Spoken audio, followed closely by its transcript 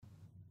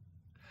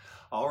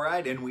All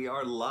right, and we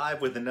are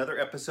live with another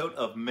episode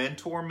of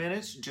Mentor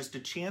Minutes. Just a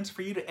chance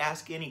for you to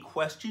ask any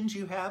questions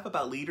you have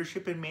about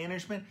leadership and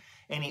management,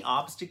 any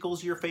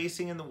obstacles you're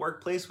facing in the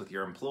workplace with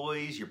your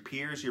employees, your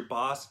peers, your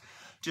boss.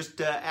 Just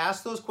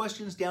ask those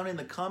questions down in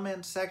the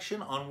comments section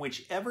on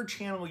whichever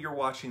channel you're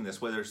watching this,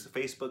 whether it's the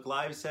Facebook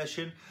Live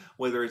session,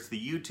 whether it's the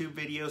YouTube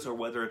videos, or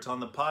whether it's on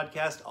the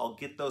podcast. I'll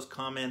get those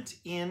comments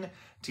in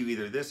to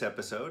either this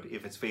episode,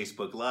 if it's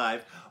Facebook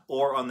Live,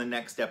 or on the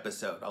next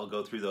episode. I'll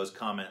go through those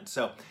comments.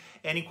 So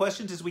any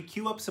questions as we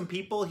queue up some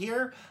people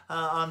here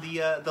on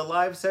the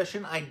live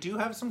session? I do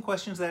have some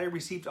questions that I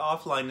received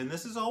offline, and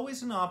this is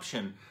always an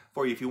option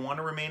for you. If you want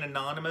to remain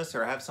anonymous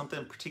or have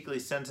something particularly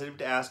sensitive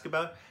to ask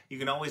about, you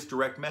can always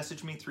direct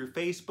message me through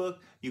Facebook.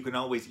 You can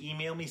always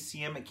email me,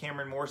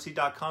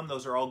 cm@cameronmorsey.com.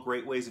 Those are all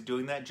great ways of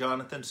doing that.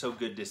 Jonathan, so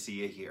good to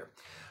see you here.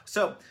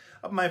 So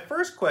my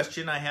first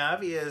question I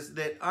have is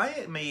that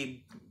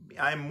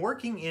I'm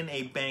working in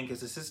a bank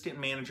as assistant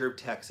manager of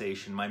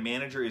taxation. My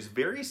manager is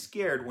very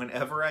scared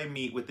whenever I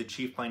meet with the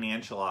chief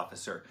financial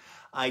officer.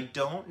 I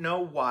don't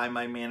know why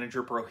my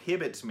manager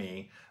prohibits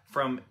me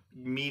from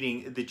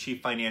meeting the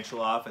chief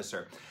financial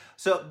officer.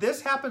 So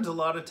this happens a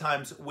lot of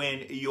times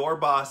when your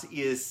boss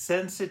is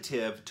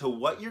sensitive to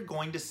what you're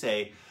going to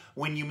say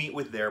when you meet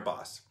with their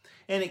boss.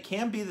 And it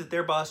can be that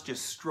their boss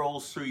just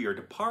strolls through your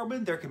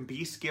department. There can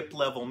be skip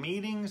level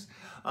meetings.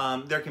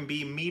 There can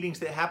be meetings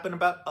that happen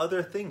about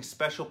other things,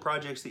 special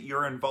projects that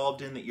you're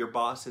involved in that your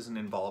boss isn't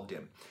involved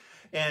in.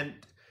 And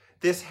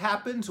this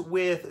happens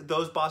with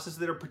those bosses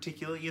that are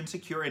particularly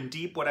insecure and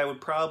deep. What I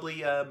would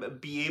probably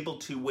be able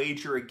to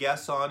wager a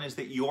guess on is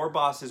that your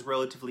boss is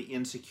relatively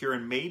insecure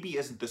and maybe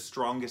isn't the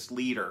strongest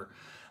leader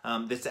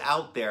that's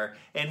out there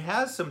and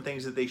has some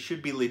things that they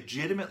should be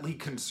legitimately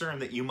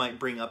concerned that you might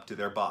bring up to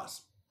their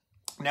boss.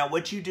 Now,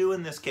 what you do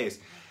in this case,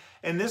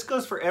 and this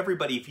goes for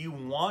everybody, if you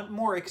want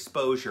more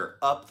exposure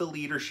up the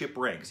leadership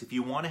ranks, if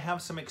you want to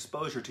have some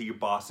exposure to your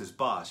boss's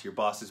boss, your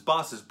boss's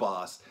boss's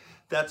boss,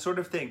 that sort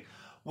of thing,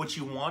 what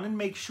you want to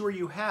make sure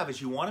you have is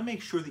you want to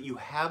make sure that you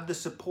have the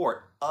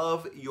support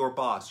of your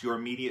boss, your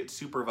immediate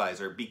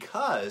supervisor,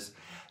 because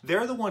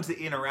they're the ones that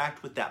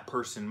interact with that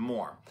person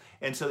more.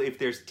 And so if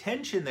there's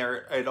tension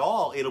there at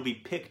all, it'll be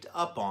picked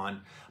up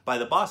on by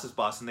the boss's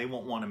boss and they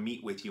won't want to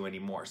meet with you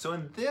anymore. So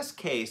in this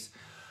case,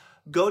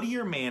 go to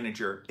your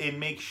manager and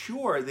make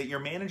sure that your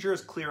manager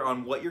is clear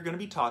on what you're going to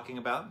be talking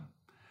about,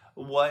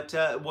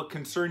 what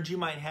concerns you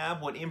might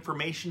have, what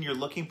information you're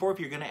looking for if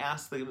you're going to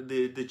ask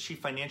the chief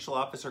financial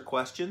officer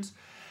questions.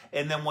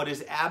 And then what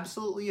is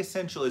absolutely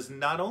essential is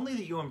not only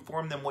that you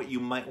inform them what you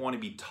might want to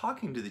be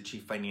talking to the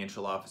chief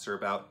financial officer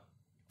about,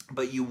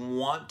 but you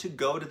want to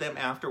go to them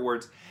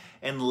afterwards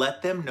and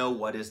let them know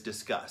what is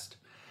discussed.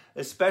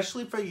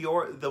 Especially for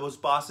those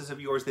bosses of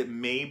yours that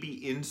may be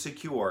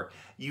insecure,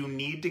 you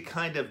need to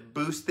kind of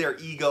boost their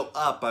ego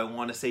up, I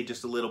want to say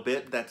just a little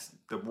bit. That's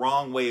the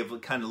wrong way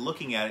of kind of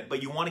looking at it,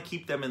 but you want to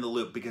keep them in the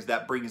loop because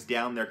that brings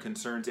down their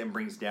concerns and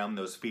brings down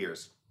those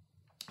fears.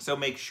 So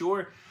make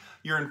sure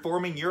you're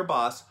informing your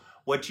boss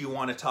what you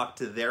want to talk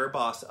to their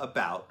boss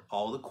about,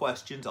 all the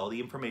questions, all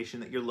the information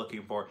that you're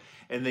looking for,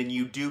 and then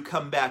you do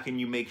come back and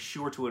you make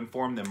sure to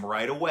inform them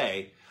right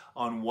away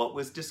on what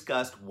was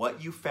discussed,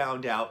 what you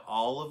found out,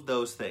 all of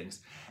those things.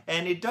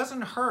 And it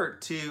doesn't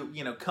hurt to,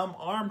 come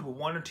armed with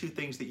one or two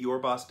things that your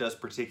boss does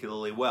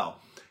particularly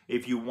well.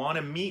 If you want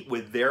to meet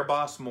with their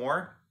boss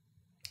more,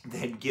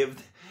 then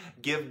give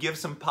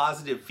some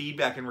positive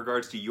feedback in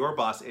regards to your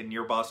boss, and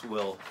your boss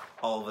will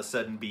all of a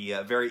sudden be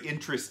very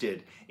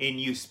interested in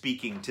you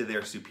speaking to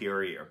their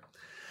superior.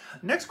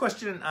 Next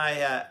question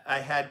I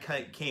had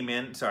came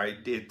in, sorry,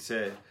 it's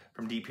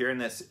from deep here, and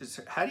this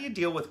is, how do you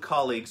deal with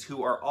colleagues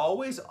who are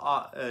always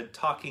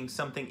talking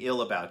something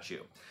ill about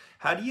you?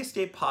 How do you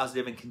stay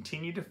positive and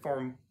continue to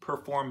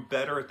perform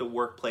better at the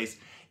workplace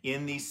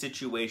in these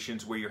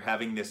situations where you're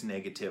having this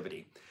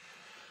negativity?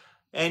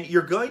 And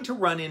you're going to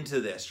run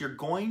into this. You're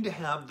going to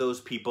have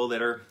those people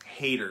that are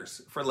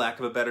haters, for lack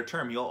of a better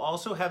term. You'll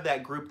also have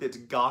that group that's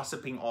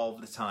gossiping all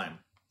the time.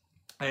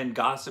 And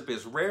gossip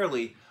is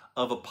rarely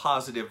of a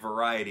positive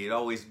variety. It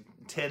always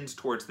tends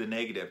towards the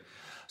negative.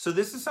 So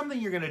this is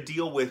something you're going to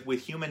deal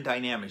with human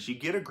dynamics. You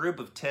get a group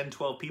of 10,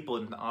 12 people,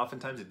 and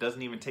oftentimes it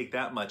doesn't even take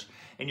that much,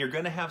 and you're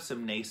going to have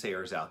some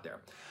naysayers out there.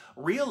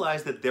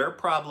 Realize that their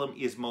problem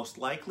is most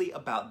likely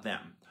about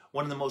them.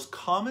 One of the most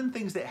common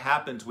things that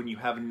happens when you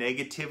have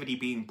negativity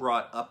being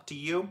brought up to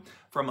you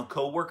from a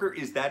coworker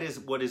is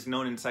what is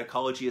known in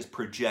psychology as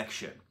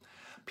projection.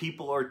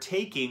 People are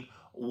taking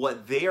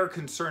what they are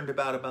concerned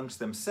about amongst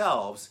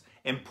themselves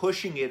and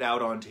pushing it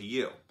out onto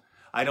you.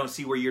 I don't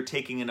see where you're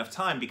taking enough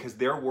time because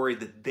they're worried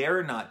that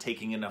they're not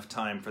taking enough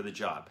time for the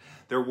job.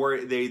 They're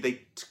worried,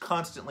 they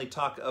constantly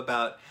talk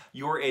about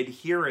your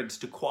adherence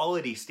to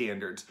quality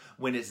standards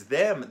when it's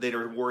them that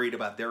are worried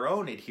about their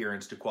own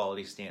adherence to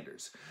quality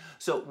standards.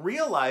 So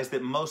realize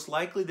that most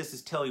likely this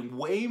is telling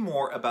way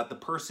more about the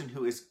person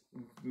who is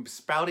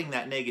spouting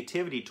that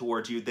negativity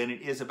towards you than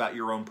it is about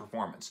your own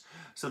performance.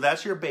 So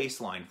that's your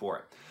baseline for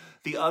it.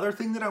 The other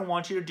thing that I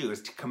want you to do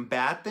is to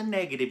combat the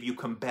negative, you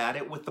combat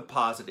it with the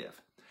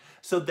positive.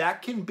 So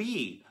that can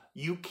be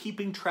you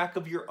keeping track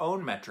of your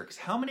own metrics.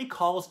 How many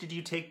calls did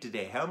you take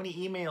today? How many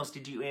emails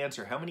did you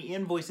answer? How many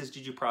invoices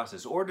did you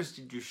process? Orders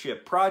did you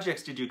ship?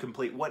 Projects did you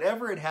complete?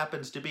 Whatever it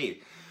happens to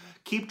be.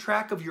 Keep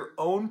track of your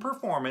own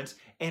performance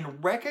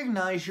and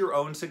recognize your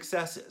own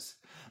successes.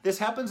 This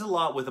happens a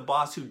lot with a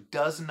boss who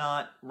does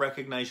not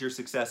recognize your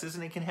successes,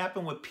 and it can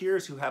happen with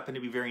peers who happen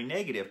to be very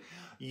negative.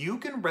 You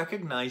can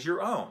recognize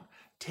your own.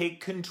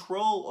 Take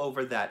control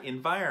over that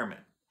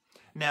environment.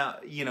 Now,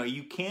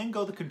 you can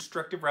go the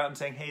constructive route and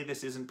saying, hey,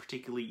 this isn't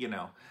particularly,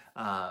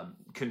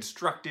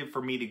 constructive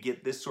for me to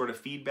get this sort of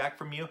feedback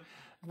from you.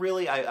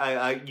 Really,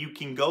 you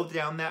can go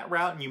down that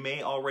route, and you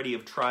may already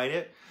have tried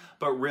it,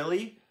 but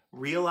really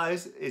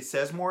realize it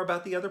says more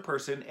about the other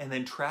person, and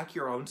then track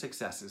your own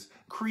successes.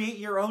 Create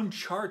your own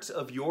charts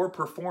of your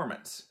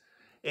performance,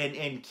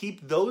 and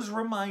keep those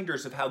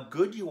reminders of how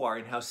good you are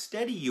and how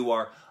steady you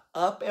are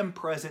up and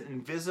present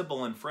and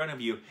visible in front of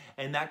you,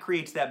 and that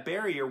creates that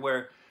barrier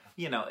where,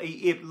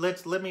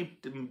 let me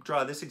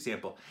draw this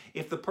example.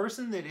 If the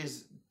person that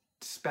is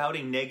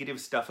spouting negative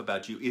stuff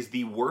about you is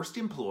the worst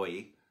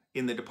employee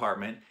in the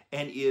department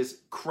and is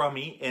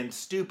crummy and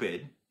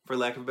stupid, for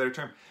lack of a better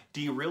term,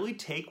 do you really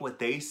take what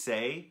they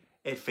say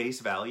at face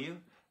value?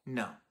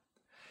 No.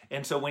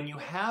 And so when you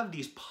have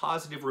these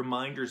positive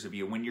reminders of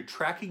you, when you're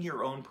tracking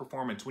your own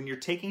performance, when you're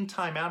taking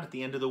time out at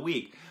the end of the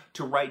week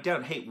to write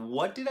down, hey,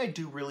 what did I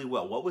do really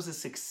well? What was a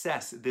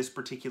success this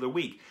particular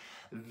week?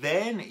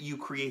 Then you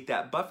create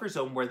that buffer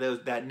zone where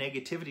that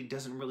negativity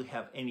doesn't really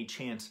have any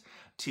chance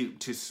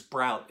to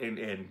sprout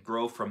and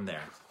grow from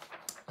there.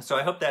 So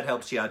I hope that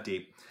helps you out,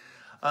 Deep.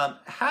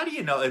 How do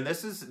you know, and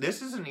this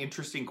is an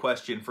interesting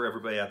question for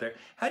everybody out there,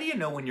 how do you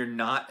know when you're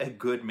not a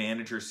good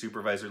manager,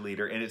 supervisor,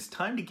 leader, and it's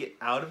time to get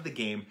out of the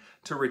game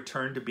to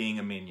return to being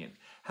a minion?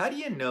 How do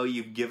you know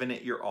you've given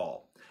it your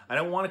all? I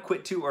don't want to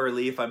quit too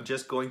early if I'm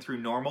just going through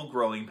normal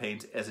growing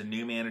pains as a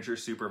new manager,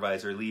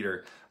 supervisor,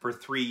 leader for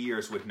 3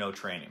 years with no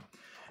training.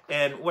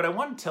 And what I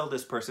want to tell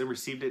this person,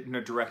 received it in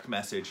a direct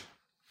message,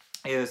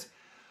 is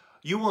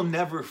you will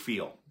never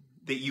feel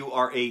that you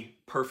are a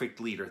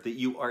perfect leader, that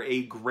you are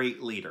a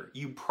great leader.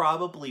 You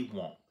probably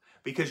won't,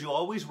 because you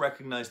always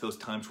recognize those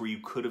times where you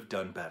could have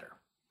done better.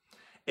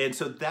 And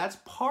so that's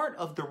part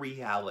of the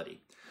reality.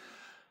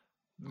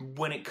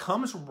 When it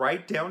comes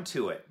right down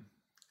to it,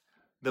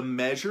 the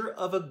measure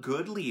of a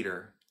good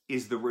leader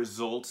is the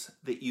results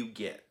that you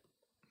get.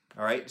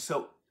 All right?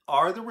 So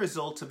are the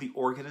results of the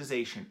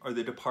organization or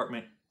the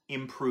department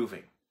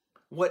improving?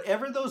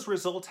 Whatever those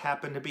results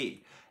happen to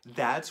be,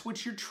 that's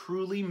what you're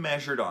truly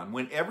measured on.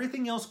 When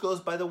everything else goes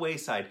by the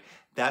wayside,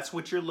 that's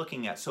what you're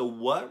looking at. So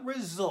what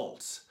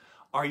results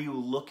are you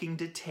looking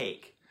to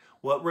take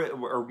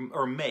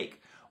or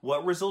make?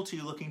 What results are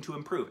you looking to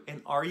improve?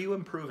 And are you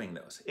improving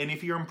those? And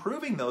if you're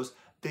improving those,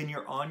 then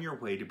you're on your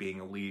way to being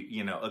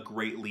a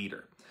great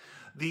leader.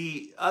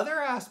 The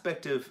other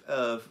aspect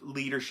of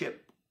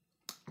leadership,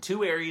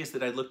 two areas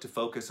that I look to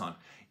focus on,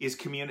 is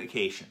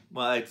communication.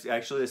 Well, it's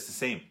the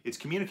same. It's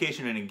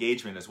communication and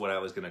engagement is what I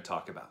was going to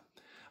talk about.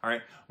 All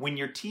right. When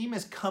your team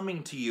is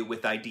coming to you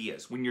with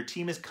ideas, when your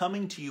team is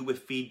coming to you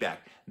with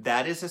feedback,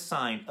 that is a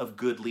sign of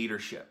good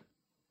leadership.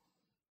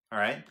 All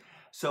right.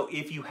 So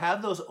if you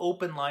have those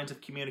open lines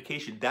of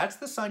communication, that's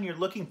the sign you're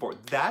looking for.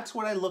 That's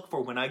what I look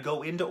for when I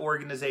go into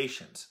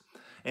organizations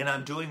and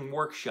I'm doing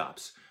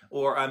workshops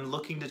or I'm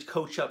looking to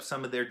coach up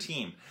some of their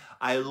team.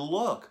 I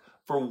look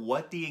for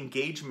what the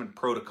engagement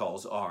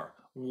protocols are.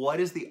 What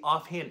is the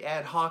offhand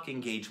ad hoc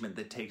engagement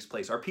that takes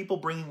place? Are people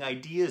bringing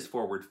ideas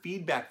forward,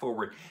 feedback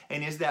forward,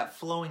 and is that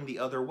flowing the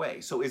other way?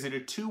 So is it a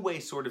two-way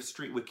sort of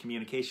street with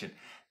communication?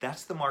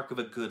 That's the mark of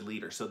a good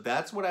leader. So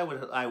that's what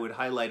I would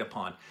highlight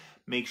upon.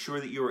 Make sure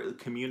that your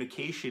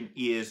communication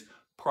is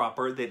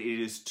proper, that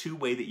it is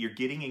two-way, that you're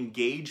getting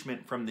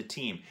engagement from the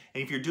team.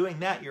 And if you're doing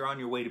that, you're on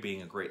your way to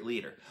being a great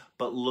leader.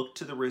 But look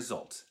to the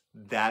results.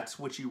 That's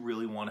what you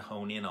really want to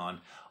hone in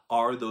on,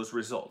 are those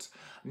results.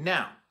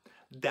 Now,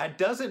 that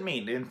doesn't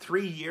mean in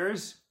 3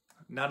 years,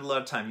 not a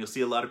lot of time. You'll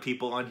see a lot of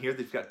people on here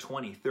that've got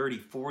 20, 30,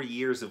 40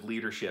 years of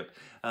leadership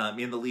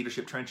in the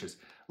leadership trenches.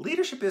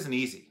 Leadership isn't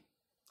easy.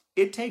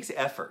 It takes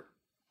effort.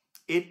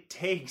 It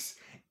takes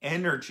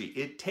energy.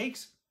 It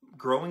takes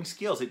growing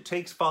skills. It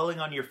takes falling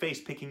on your face,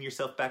 picking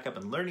yourself back up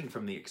and learning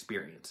from the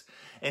experience.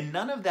 And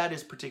none of that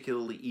is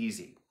particularly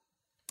easy.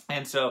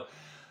 And so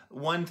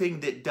one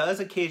thing that does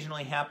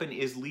occasionally happen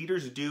is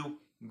leaders do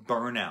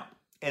burn out.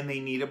 And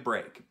they need a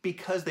break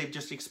because they've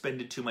just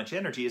expended too much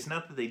energy. It's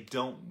not that they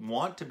don't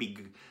want to be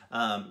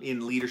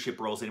in leadership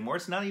roles anymore.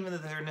 It's not even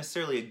that they're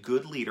necessarily a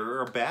good leader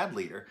or a bad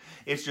leader.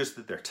 It's just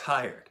that they're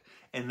tired.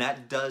 And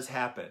that does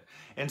happen.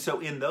 And so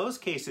in those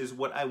cases,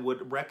 what I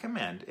would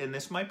recommend, and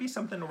this might be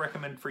something to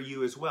recommend for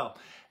you as well,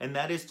 and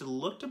that is to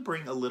look to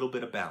bring a little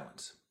bit of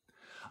balance.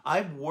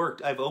 I've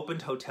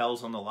opened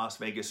hotels on the Las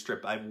Vegas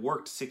Strip. I've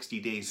worked 60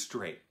 days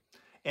straight.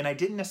 And I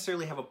didn't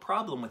necessarily have a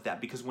problem with that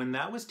because when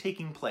that was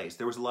taking place,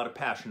 there was a lot of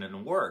passion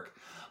and work,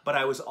 but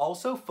I was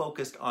also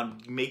focused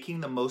on making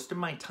the most of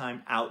my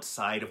time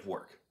outside of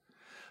work.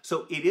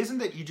 So it isn't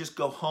that you just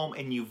go home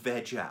and you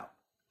veg out.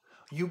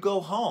 You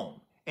go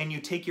home and you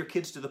take your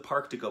kids to the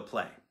park to go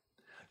play.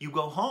 You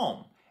go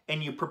home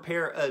and you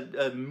prepare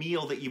a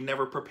meal that you've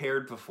never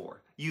prepared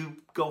before. You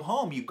go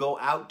home, you go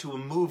out to a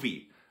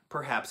movie,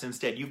 perhaps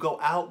instead. You go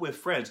out with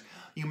friends.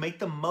 You make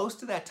the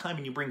most of that time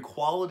and you bring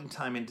quality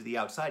time into the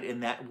outside,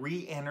 and that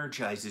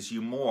re-energizes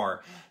you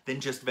more than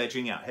just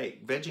vegging out. Hey,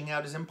 vegging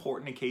out is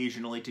important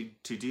occasionally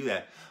to do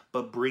that,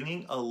 but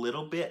bringing a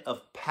little bit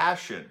of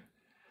passion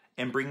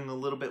and bringing a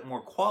little bit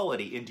more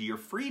quality into your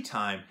free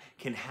time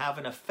can have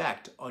an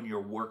effect on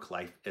your work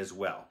life as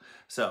well.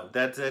 So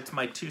that's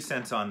my 2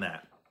 cents on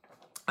that.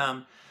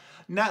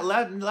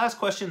 Last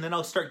question, then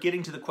I'll start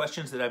getting to the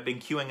questions that I've been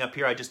queuing up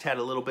here. I just had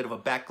a little bit of a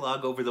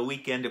backlog over the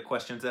weekend of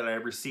questions that I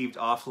received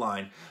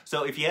offline.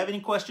 So if you have any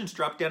questions,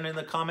 drop down in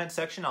the comment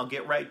section. I'll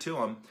get right to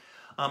them.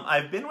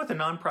 I've been with a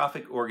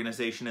nonprofit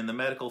organization in the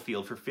medical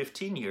field for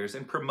 15 years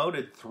and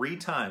promoted 3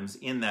 times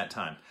in that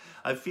time.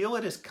 I feel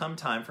it has come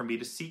time for me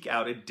to seek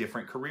out a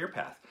different career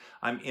path.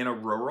 I'm in a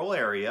rural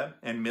area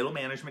and middle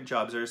management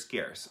jobs are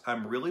scarce.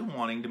 I'm really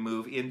wanting to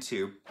move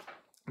into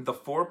the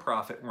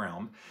for-profit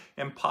realm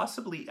and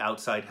possibly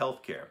outside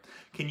healthcare.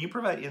 Can you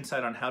provide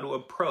insight on how to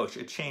approach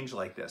a change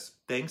like this?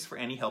 Thanks for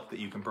any help that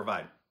you can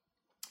provide.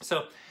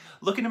 So,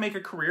 looking to make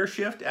a career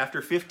shift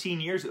after 15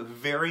 years,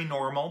 very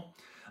normal.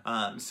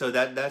 So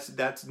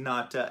that's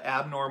not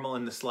abnormal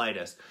in the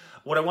slightest.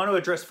 What I want to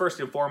address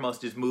first and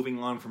foremost is moving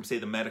on from, say,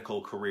 the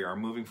medical career, or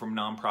moving from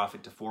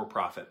nonprofit to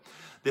for-profit.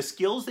 The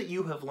skills that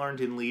you have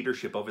learned in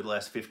leadership over the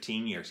last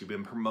 15 years, you've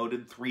been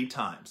promoted 3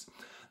 times.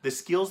 The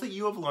skills that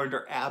you have learned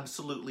are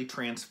absolutely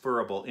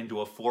transferable into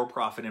a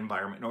for-profit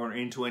environment or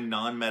into a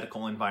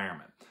non-medical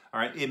environment. All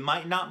right, it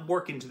might not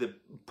work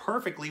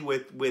perfectly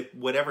with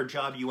whatever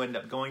job you end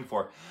up going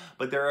for,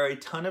 but there are a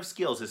ton of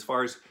skills as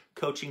far as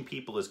coaching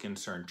people is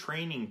concerned,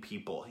 training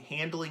people,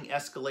 handling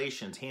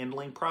escalations,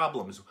 handling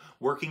problems,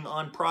 working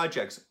on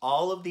projects.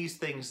 All of these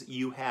things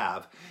you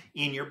have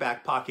in your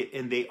back pocket,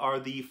 and they are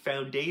the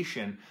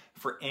foundation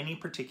for any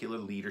particular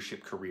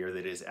leadership career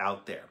that is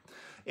out there.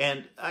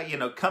 And,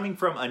 coming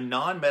from a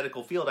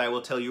non-medical field, I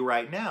will tell you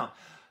right now,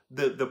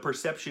 the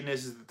perception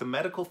is that the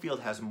medical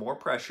field has more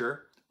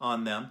pressure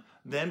on them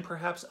than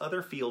perhaps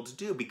other fields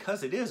do,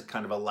 because it is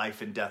kind of a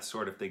life and death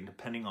sort of thing,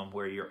 depending on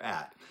where you're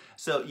at.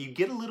 So you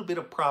get a little bit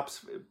of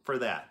props for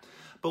that.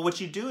 But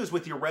what you do is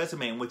with your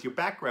resume and with your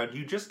background,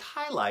 you just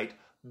highlight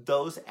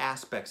those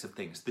aspects of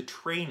things, the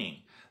training,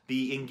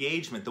 the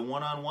engagement, the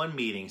one-on-one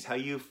meetings, how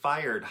you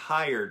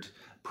hired,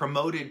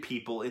 promoted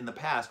people in the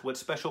past, what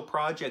special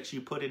projects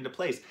you put into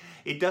place.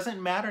 It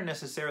doesn't matter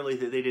necessarily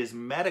that it is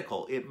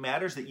medical. It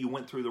matters that you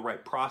went through the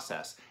right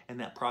process, and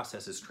that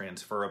process is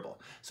transferable.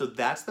 So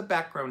that's the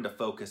background to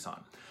focus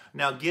on.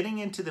 Now, getting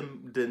into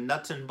the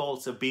nuts and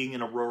bolts of being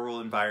in a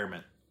rural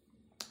environment.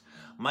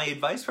 My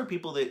advice for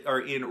people that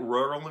are in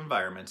rural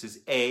environments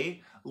is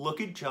A, look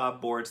at job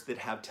boards that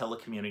have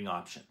telecommuting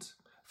options.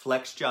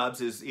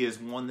 FlexJobs is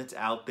one that's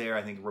out there.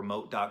 I think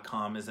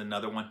remote.com is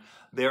another one.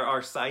 There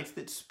are sites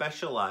that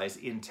specialize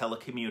in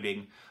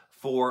telecommuting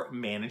for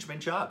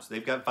management jobs.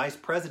 They've got vice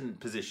president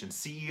positions,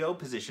 CEO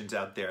positions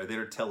out there that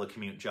are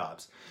telecommute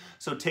jobs.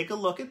 So take a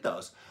look at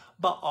those.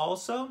 But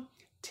also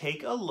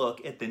take a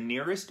look at the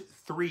nearest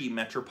 3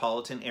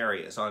 metropolitan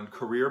areas on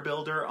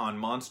CareerBuilder, on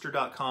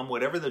Monster.com,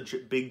 whatever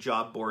the big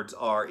job boards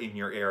are in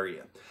your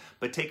area.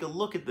 But take a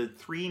look at the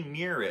 3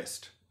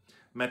 nearest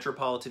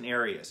metropolitan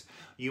areas.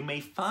 You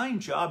may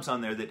find jobs on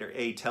there that are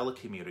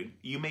telecommuting.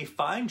 You may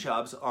find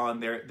jobs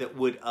on there that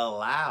would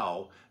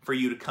allow for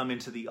you to come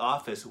into the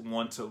office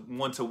once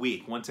a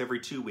week, once every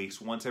 2 weeks,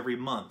 once every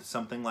month,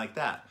 something like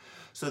that.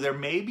 So there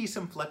may be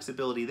some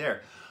flexibility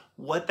there.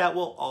 What that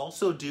will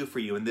also do for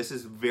you, and this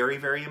is very,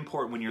 very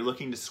important when you're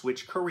looking to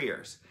switch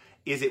careers,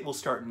 is it will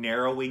start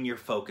narrowing your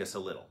focus a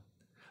little.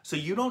 So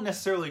you don't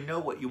necessarily know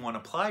what you want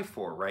to apply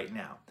for right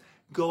now.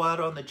 Go out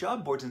on the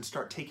job boards and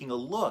start taking a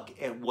look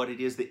at what it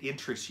is that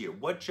interests you.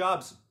 What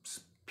jobs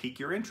pique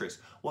your interest?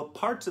 What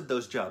parts of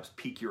those jobs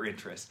pique your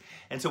interest?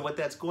 And so what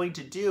that's going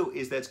to do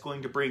is that's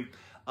going to bring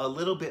a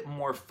little bit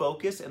more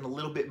focus and a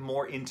little bit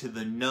more into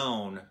the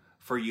known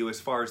for you as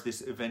far as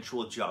this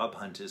eventual job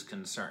hunt is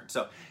concerned.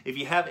 So if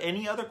you have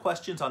any other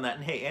questions on that,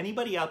 and hey,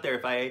 anybody out there,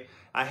 if I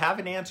have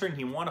an answer and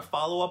you want to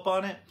follow up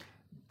on it,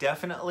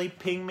 definitely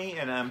ping me,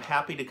 and I'm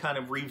happy to kind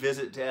of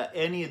revisit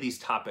any of these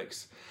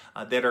topics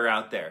that are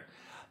out there.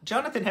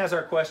 Jonathan has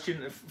our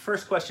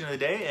first question of the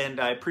day,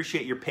 and I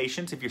appreciate your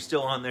patience if you're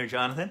still on there,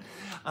 Jonathan.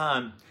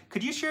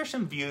 Could you share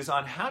some views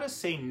on how to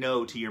say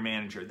no to your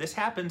manager? This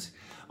happens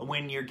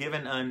when you're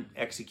given an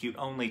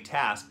execute-only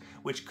task,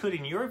 which could,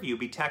 in your view,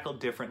 be tackled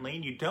differently,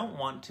 and you don't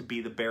want to be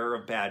the bearer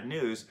of bad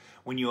news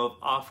when you have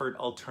offered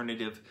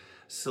alternative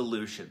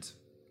solutions.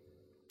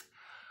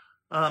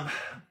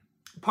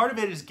 Part of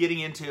it is getting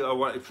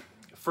into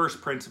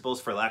first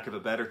principles, for lack of a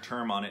better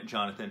term on it,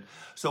 Jonathan.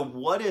 So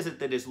what is it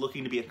that is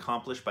looking to be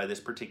accomplished by this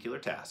particular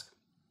task?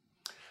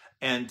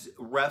 And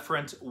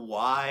reference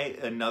why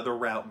another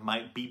route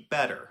might be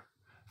better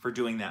for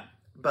doing that.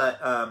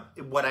 But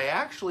what I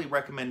actually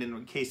recommend in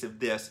the case of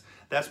this,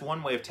 that's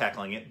one way of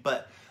tackling it.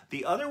 But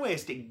The other way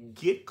is to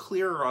get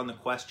clearer on the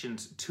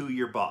questions to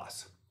your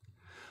boss.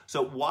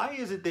 So why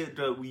is it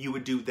that you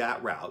would do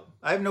that route?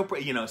 I have no,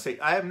 say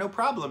I have no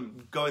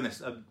problem going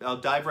this. I'll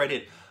dive right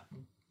in.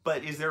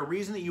 But is there a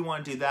reason that you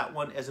want to do that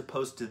one as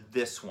opposed to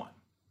this one?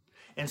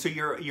 And so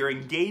you're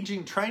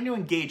engaging, trying to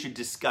engage a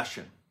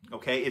discussion.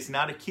 Okay, it's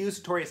not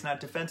accusatory, it's not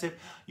defensive.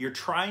 You're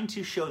trying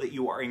to show that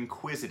you are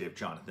inquisitive,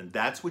 Jonathan.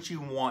 That's what you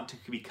want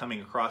to be coming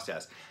across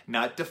as.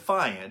 Not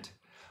defiant,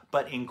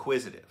 but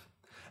inquisitive.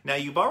 Now,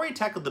 you've already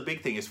tackled the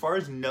big thing. As far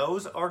as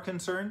no's are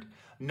concerned,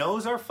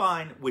 no's are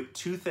fine with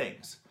two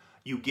things.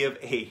 You give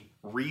a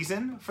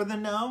reason for the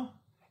no,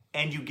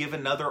 and you give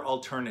another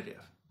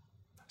alternative.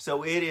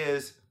 So it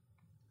is,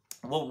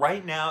 well,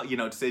 right now,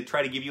 to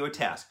try to give you a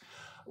task.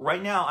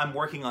 Right now, I'm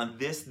working on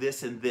this,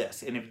 this, and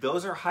this. And if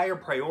those are higher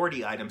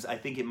priority items, I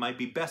think it might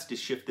be best to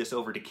shift this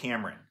over to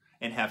Cameron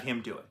and have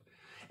him do it.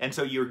 And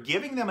so you're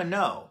giving them a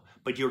no,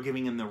 but you're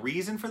giving them the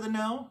reason for the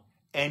no,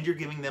 and you're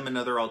giving them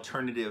another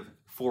alternative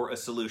for a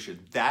solution.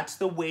 That's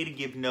the way to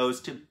give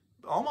no's to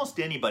almost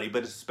anybody,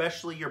 but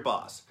especially your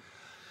boss.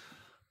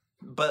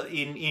 But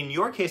in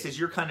your case, as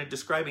you're kind of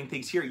describing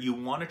things here, you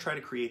want to try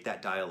to create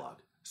that dialogue.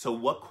 So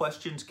what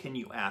questions can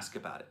you ask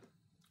about it?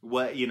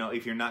 What,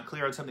 if you're not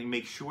clear on something,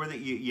 make sure that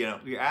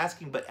you're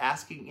asking, but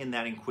asking in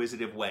that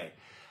inquisitive way.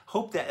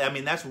 Hope that,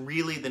 that's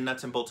really the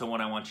nuts and bolts on what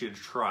I want you to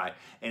try.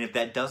 And if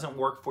that doesn't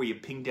work for you,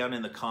 ping down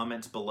in the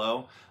comments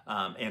below,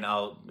 and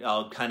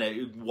I'll kind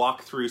of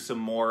walk through some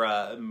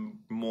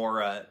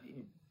more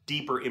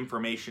deeper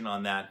information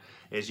on that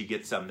as you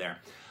get some there.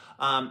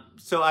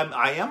 So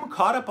I am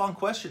caught up on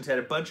questions. Had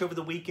a bunch over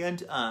the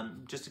weekend,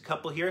 just a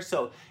couple here.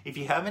 So if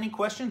you have any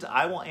questions,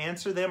 I will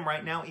answer them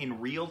right now in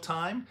real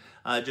time.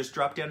 Just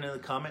drop down in the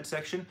comment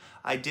section.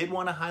 I did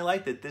want to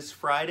highlight that this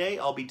Friday,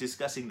 I'll be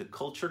discussing The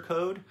Culture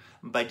Code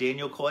by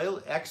Daniel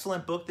Coyle.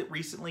 Excellent book that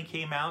recently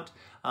came out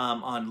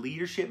on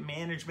leadership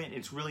management.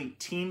 It's really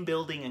team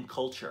building and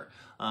culture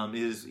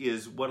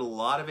is what a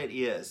lot of it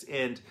is.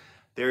 And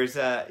there's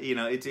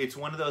it's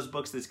one of those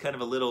books that's kind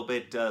of a little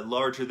bit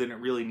larger than it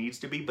really needs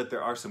to be, but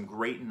there are some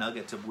great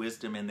nuggets of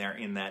wisdom in there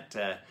in that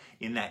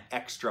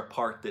extra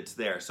part that's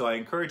there. So I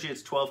encourage you.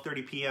 It's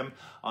 12:30 p.m.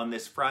 on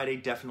this Friday.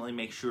 Definitely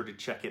make sure to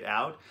check it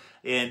out.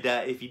 And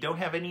if you don't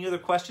have any other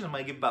questions, I'm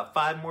going to give about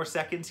 5 more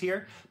seconds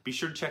here. Be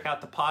sure to check out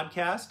the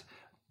podcast.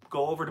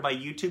 Go over to my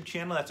YouTube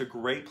channel. That's a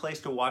great place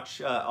to watch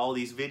all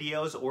these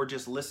videos or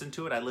just listen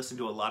to it. I listen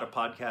to a lot of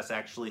podcasts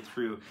actually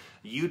through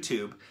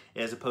YouTube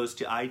as opposed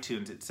to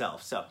iTunes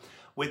itself. So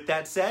with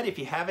that said, if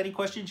you have any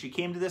questions, you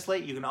came to this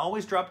late, you can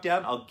always drop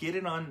down. I'll get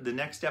it on the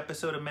next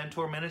episode of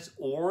Mentor Minutes,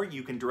 or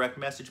you can direct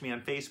message me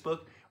on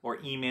Facebook or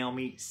email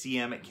me,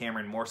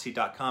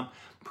 cm@CameronMorsey.com.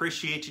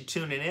 Appreciate you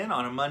tuning in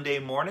on a Monday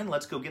morning.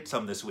 Let's go get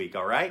some this week,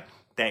 all right?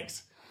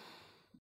 Thanks.